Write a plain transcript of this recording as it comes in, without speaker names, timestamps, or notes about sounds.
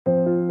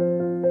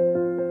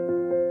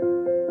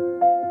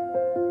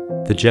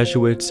The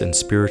Jesuits and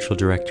spiritual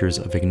directors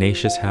of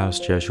Ignatius House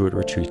Jesuit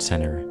Retreat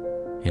Center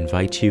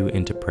invite you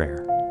into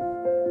prayer.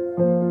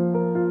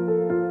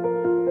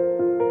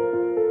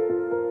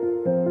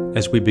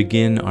 As we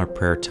begin our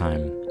prayer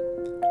time,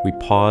 we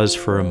pause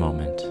for a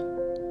moment,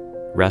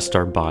 rest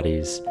our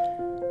bodies,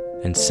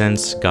 and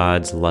sense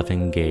God's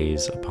loving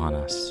gaze upon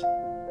us.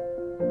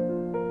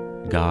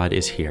 God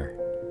is here,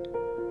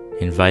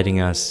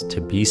 inviting us to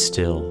be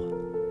still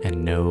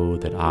and know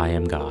that I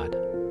am God.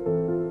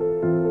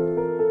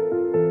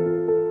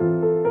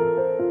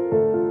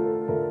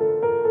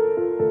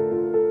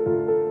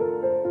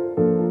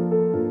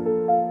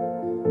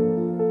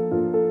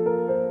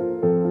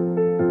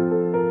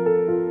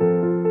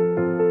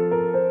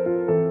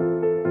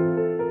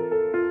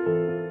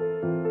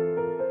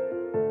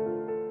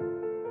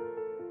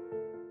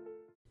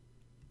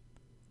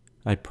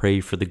 I pray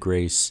for the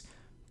grace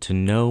to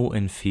know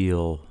and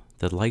feel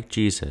that, like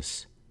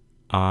Jesus,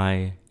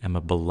 I am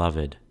a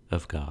beloved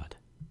of God.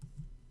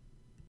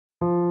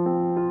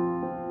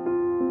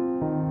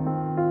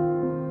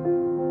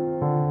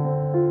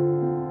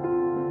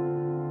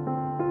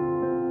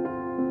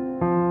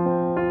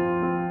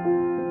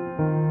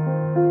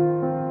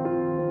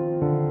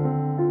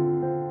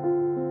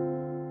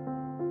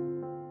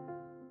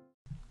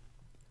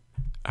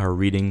 Our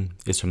reading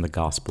is from the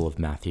Gospel of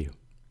Matthew.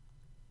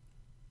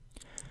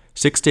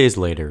 6 days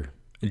later,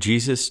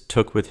 Jesus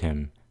took with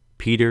him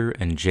Peter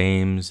and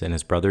James and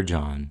his brother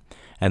John,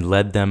 and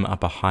led them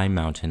up a high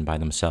mountain by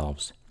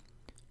themselves.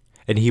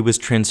 And he was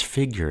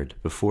transfigured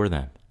before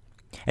them,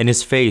 and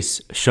his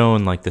face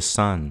shone like the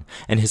sun,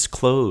 and his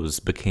clothes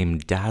became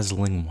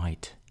dazzling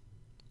white.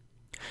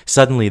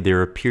 Suddenly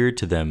there appeared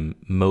to them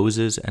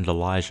Moses and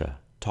Elijah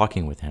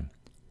talking with him.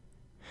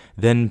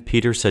 Then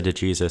Peter said to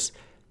Jesus,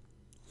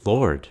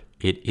 "Lord,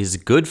 it is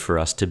good for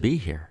us to be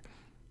here.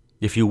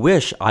 If you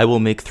wish, I will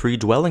make 3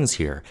 dwellings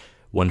here,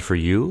 one for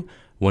you,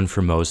 one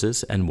for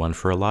Moses, and one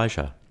for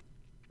Elijah."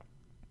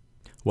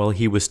 While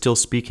he was still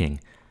speaking,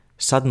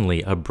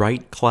 suddenly a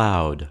bright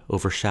cloud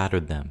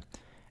overshadowed them,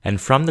 and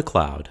from the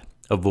cloud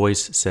a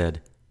voice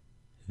said,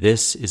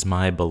 "This is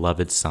my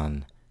beloved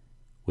Son,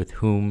 with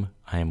whom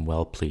I am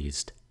well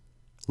pleased.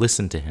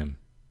 Listen to him."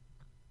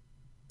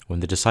 When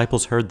the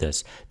disciples heard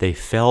this, they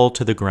fell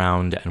to the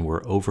ground and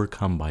were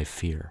overcome by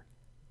fear.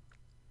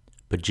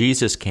 But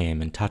Jesus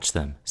came and touched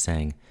them,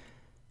 saying,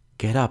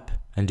 "Get up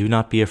and do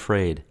not be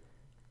afraid."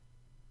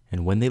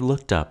 And when they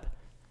looked up,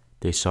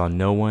 they saw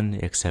no one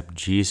except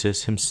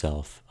Jesus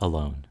himself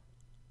alone.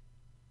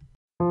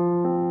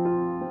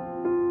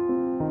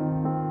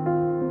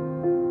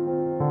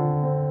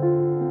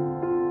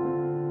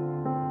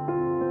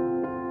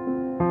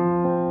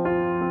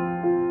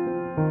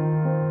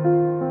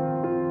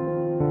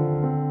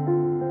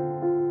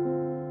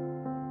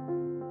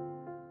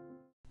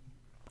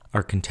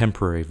 Our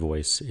contemporary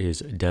voice is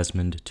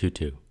Desmond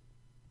Tutu.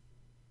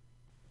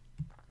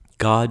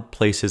 God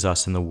places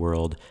us in the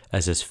world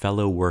as his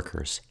fellow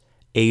workers,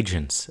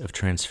 agents of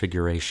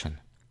transfiguration.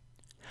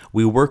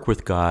 We work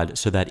with God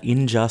so that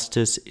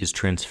injustice is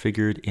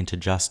transfigured into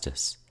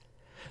justice,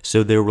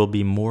 so there will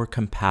be more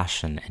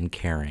compassion and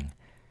caring,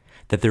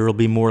 that there will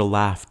be more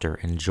laughter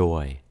and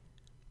joy,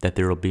 that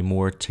there will be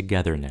more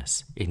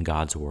togetherness in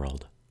God's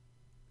world.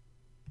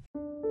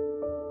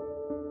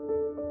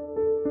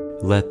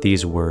 Let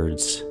these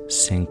words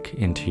sink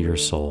into your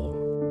soul.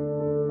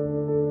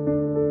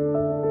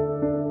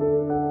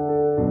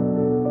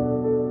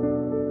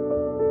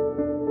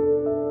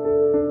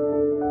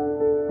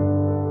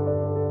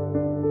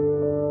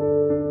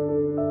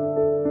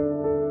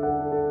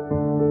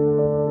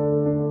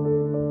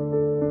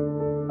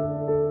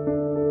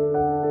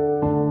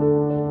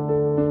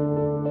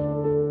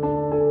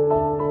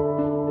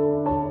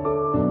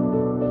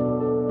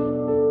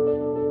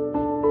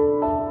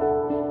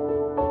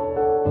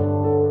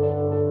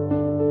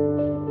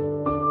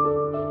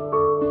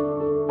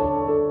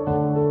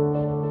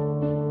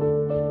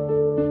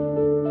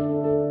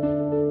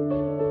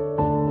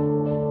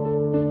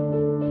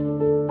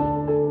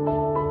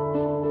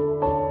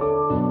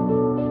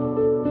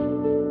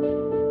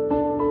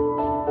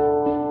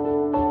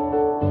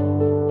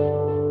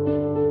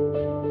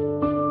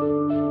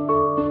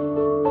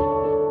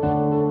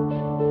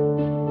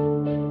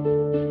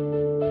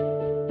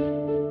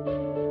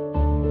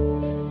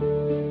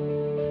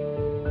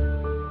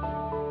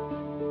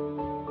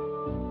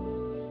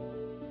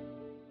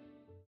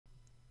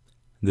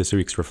 This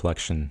week's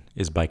reflection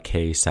is by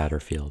Kay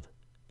Satterfield.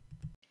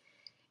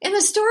 In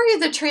the story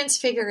of the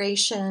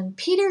Transfiguration,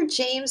 Peter,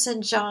 James,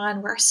 and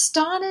John were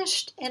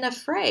astonished and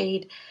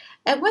afraid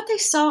at what they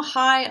saw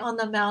high on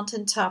the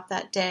mountaintop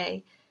that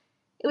day.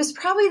 It was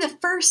probably the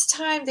first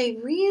time they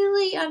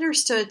really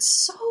understood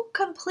so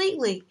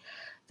completely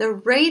the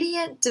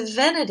radiant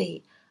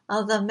divinity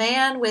of the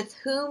man with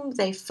whom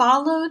they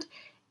followed,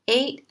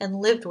 ate,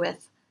 and lived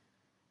with.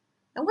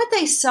 And what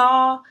they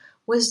saw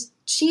was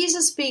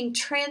Jesus being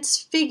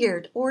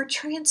transfigured or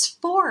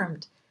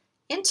transformed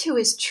into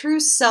his true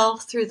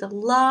self through the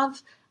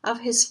love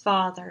of his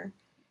Father,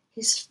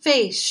 his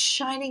face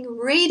shining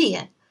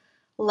radiant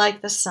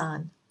like the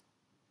sun.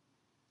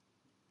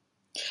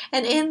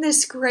 And in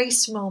this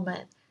grace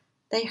moment,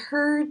 they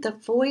heard the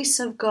voice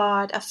of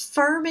God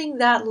affirming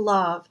that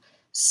love,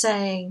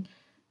 saying,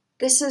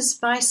 "This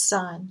is my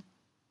Son,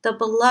 the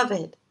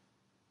beloved.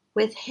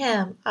 With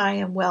him I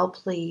am well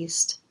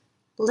pleased.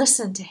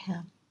 Listen to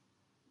him."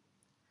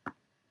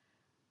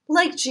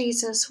 Like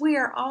Jesus, we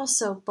are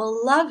also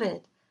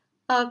beloved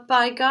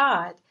by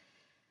God.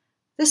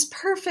 This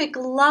perfect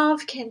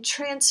love can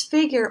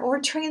transfigure or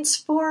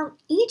transform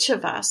each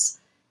of us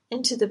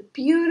into the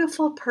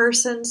beautiful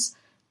persons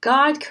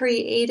God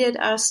created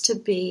us to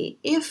be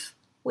if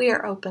we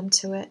are open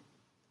to it.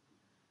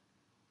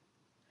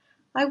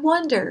 I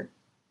wonder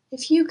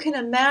if you can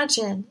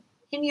imagine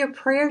in your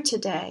prayer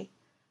today,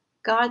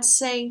 God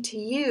saying to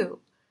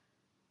you,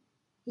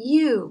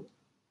 "You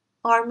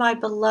are my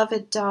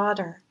beloved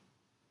daughter,"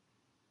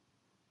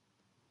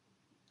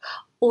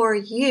 or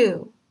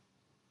 "You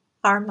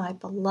are my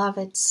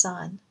beloved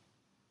son."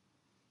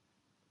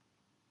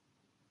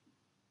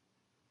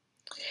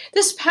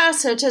 This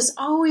passage has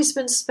always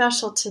been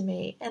special to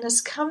me and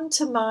has come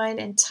to mind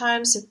in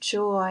times of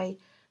joy,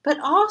 but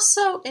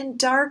also in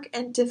dark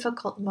and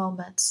difficult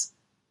moments.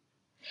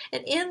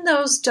 And in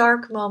those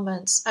dark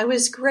moments, I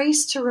was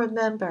graced to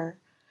remember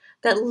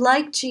that,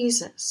 like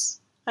Jesus,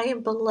 I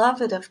am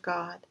beloved of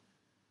God.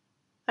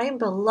 I am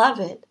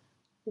beloved,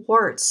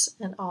 warts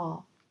and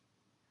all.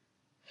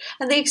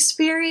 And the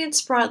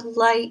experience brought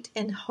light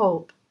and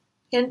hope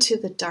into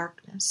the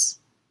darkness.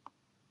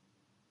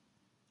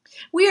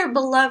 We are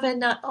beloved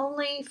not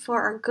only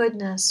for our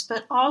goodness,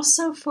 but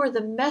also for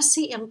the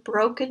messy and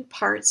broken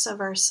parts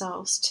of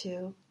ourselves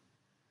too.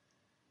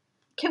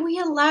 Can we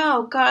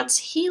allow God's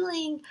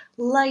healing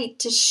light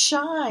to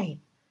shine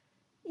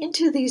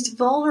into these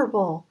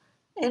vulnerable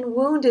and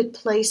wounded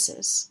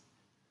places?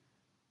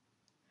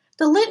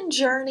 The Lenten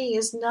journey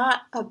is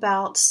not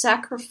about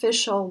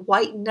sacrificial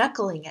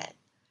white-knuckling it,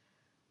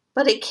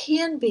 but it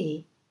can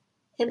be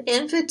an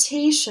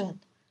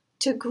invitation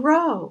to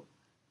grow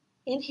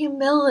in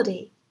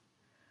humility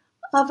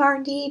of our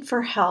need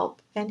for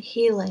help and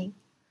healing,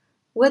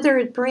 whether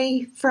it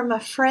be from a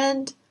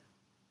friend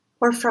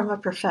or from a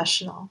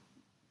professional.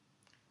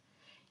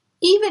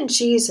 Even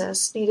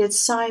Jesus needed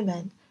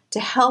Simon to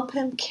help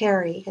him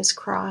carry his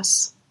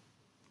cross.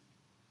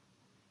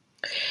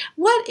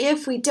 What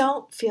if we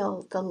don't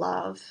feel the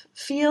love,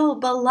 feel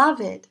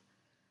beloved?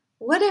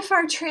 What if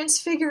our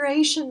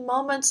transfiguration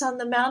moments on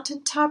the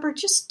mountaintop are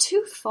just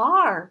too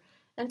far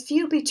and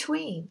few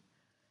between?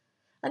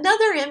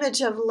 Another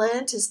image of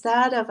Lent is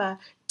that of a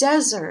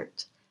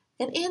desert,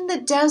 and in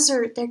the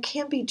desert there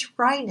can be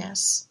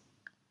dryness.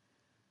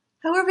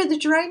 However, the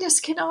dryness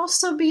can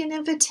also be an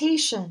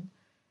invitation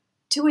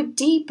to a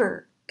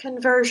deeper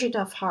conversion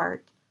of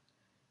heart.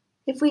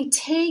 If we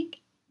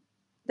take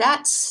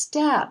that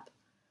step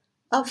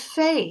of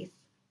faith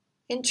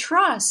and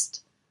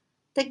trust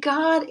that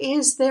God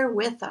is there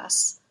with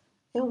us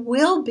and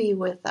will be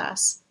with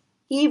us,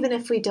 even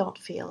if we don't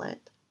feel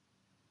it.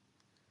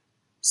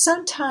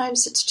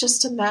 Sometimes it's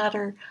just a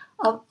matter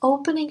of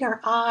opening our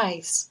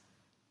eyes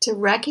to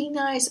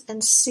recognize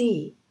and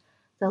see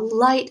the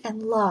light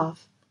and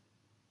love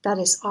that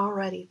is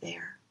already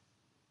there.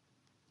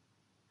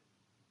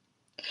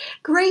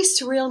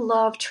 Grace, real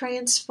love,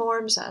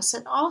 transforms us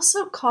and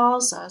also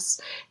calls us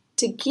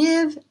to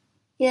give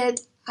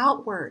it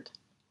outward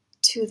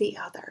to the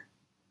other.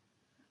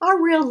 Our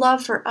real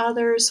love for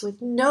others,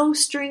 with no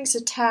strings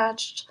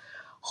attached,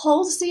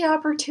 holds the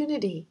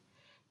opportunity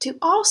to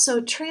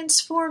also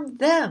transform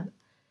them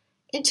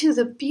into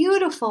the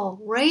beautiful,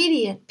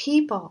 radiant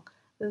people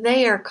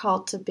they are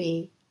called to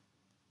be.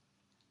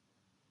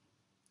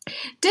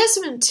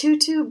 Desmond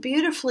Tutu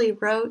beautifully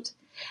wrote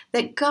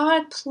that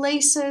God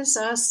places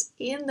us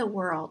in the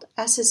world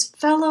as his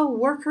fellow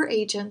worker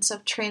agents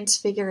of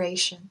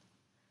transfiguration.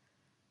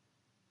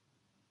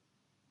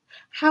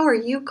 How are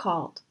you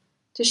called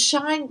to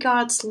shine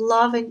God's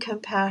love and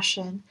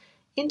compassion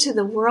into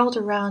the world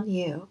around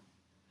you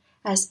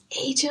as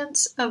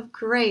agents of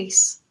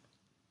grace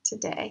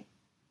today?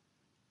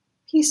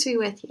 Peace be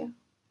with you.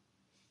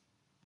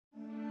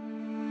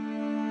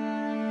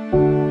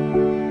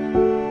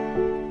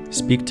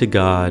 Speak to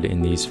God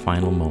in these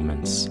final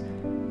moments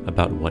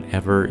about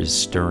whatever is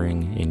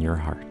stirring in your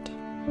heart.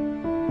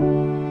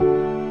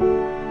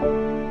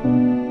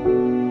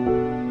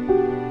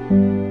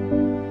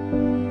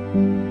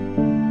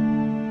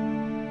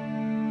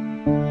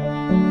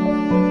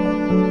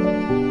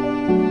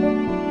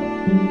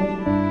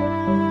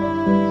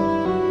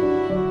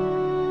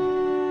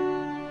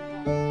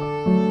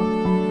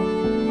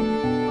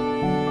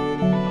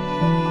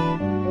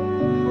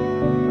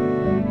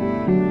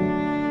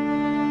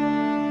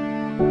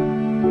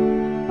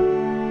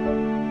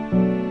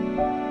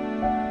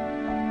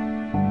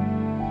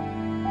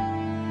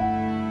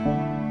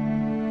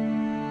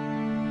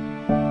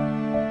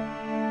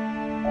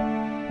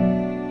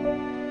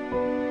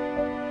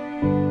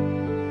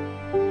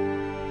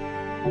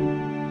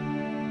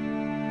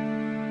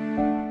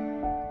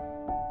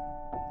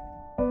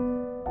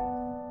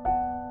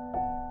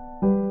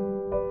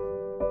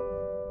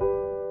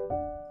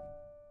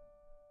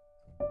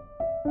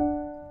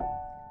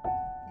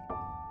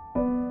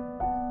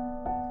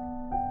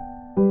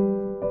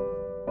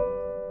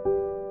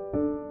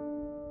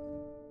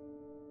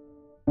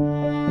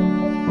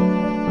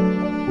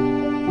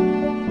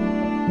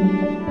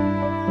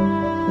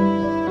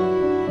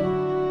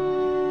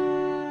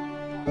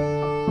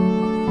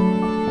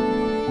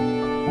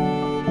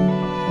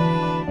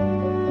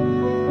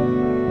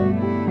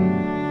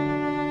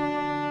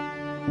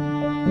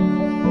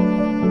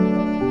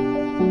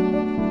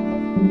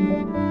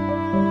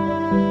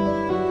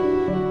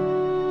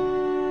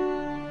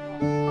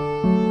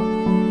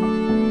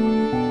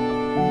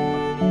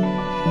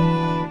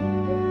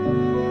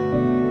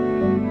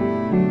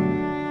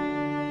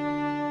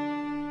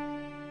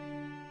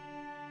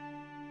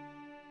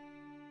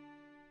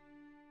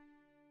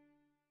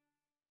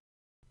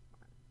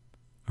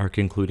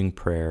 concluding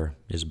prayer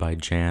is by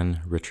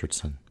Jan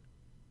Richardson.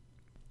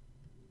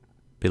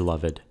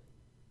 Beloved,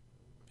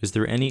 is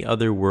there any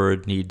other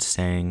word needs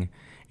saying,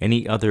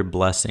 any other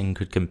blessing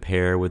could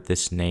compare with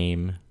this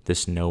name,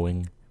 this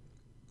knowing?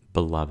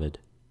 Beloved.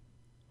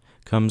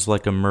 Comes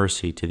like a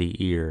mercy to the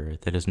ear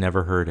that has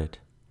never heard it,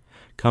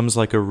 comes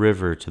like a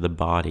river to the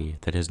body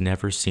that has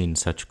never seen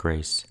such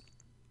grace.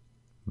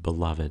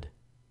 Beloved.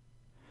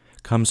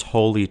 Comes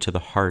holy to the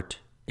heart,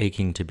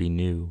 aching to be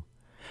new,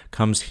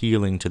 comes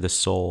healing to the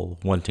soul,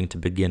 wanting to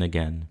begin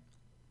again.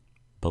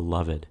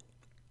 Beloved.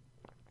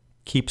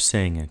 Keep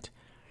saying it,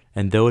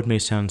 and though it may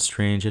sound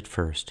strange at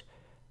first,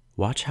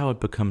 watch how it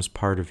becomes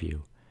part of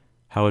you,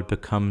 how it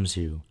becomes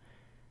you,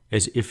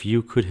 as if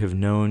you could have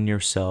known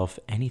yourself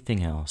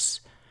anything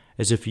else,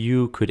 as if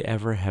you could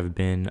ever have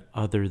been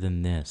other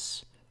than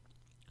this.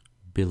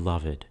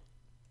 Beloved.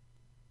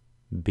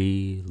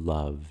 Be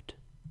loved.